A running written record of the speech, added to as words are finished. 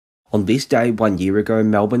On this day 1 year ago,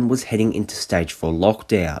 Melbourne was heading into stage 4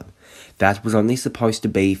 lockdown. That was only supposed to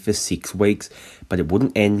be for 6 weeks, but it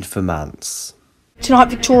wouldn't end for months. Tonight,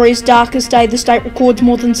 Victoria's darkest day. The state records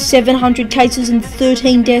more than 700 cases and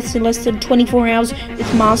 13 deaths in less than 24 hours,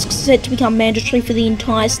 with masks set to become mandatory for the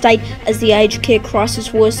entire state as the aged care crisis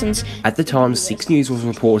worsens. At the time, 6 News was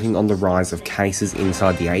reporting on the rise of cases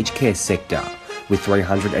inside the aged care sector, with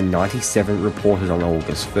 397 reported on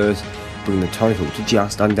August 1st, bringing the total to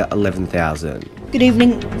just under 11,000. Good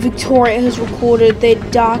evening. Victoria has recorded their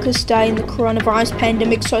darkest day in the coronavirus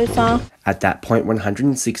pandemic so far. At that point,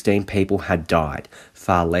 116 people had died,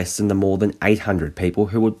 far less than the more than 800 people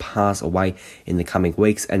who would pass away in the coming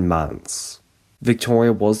weeks and months.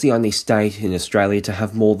 Victoria was the only state in Australia to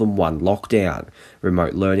have more than one lockdown.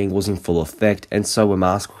 Remote learning was in full effect, and so were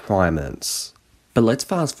mask requirements. But let's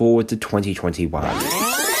fast forward to 2021.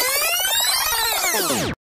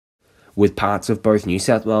 With parts of both New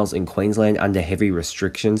South Wales and Queensland under heavy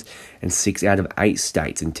restrictions and 6 out of 8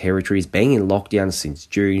 states and territories being in lockdown since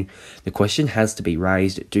June, the question has to be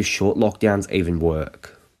raised, do short lockdowns even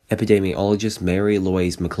work? Epidemiologist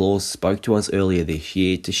Mary-Louise McLaws spoke to us earlier this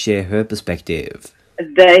year to share her perspective.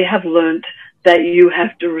 They have learnt that you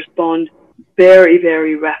have to respond very,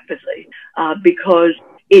 very rapidly because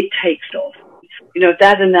it takes off. You know, if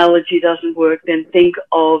that analogy doesn't work, then think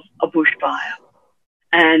of a bushfire.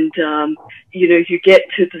 And, you know, you get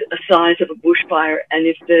to the size of a bushfire, and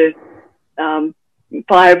if the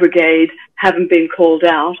fire brigade haven't been called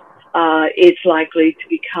out, it's likely to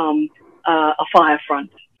become a fire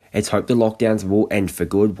front. It's hoped the lockdowns will end for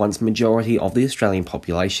good once majority of the Australian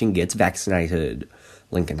population gets vaccinated.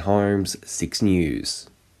 Lincoln Holmes, 6 News.